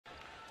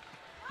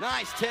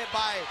Nice tip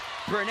by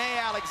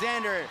Brene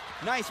Alexander.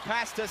 Nice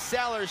pass to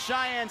Sellers.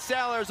 Shyanne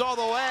Sellers all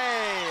the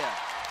way.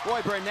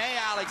 Boy, Brene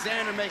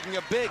Alexander making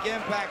a big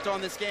impact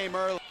on this game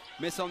early.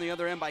 Miss on the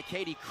other end by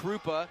Katie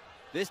Krupa.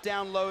 This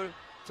down low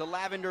to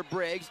Lavender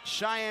Briggs.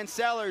 Shyanne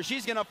Sellers,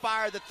 she's gonna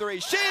fire the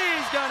three.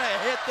 She's gonna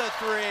hit the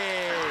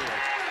three.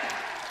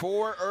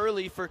 4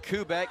 early for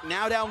Kubek.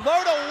 Now down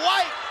low to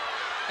White.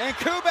 And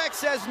Kubek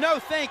says no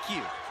thank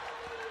you.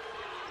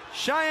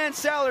 Shyanne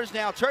Sellers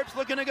now. Terps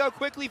looking to go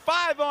quickly.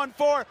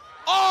 5-on-4.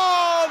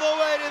 All the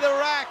way to the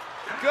rack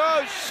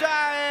goes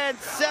Shyanne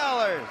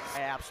Sellers.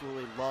 I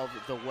absolutely love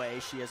the way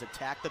she has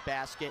attacked the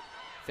basket,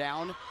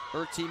 found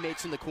her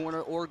teammates in the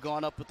corner, or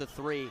gone up with the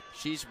three.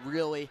 She's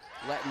really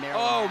letting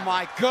Maryland. Oh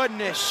my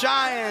goodness,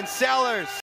 Shyanne Sellers.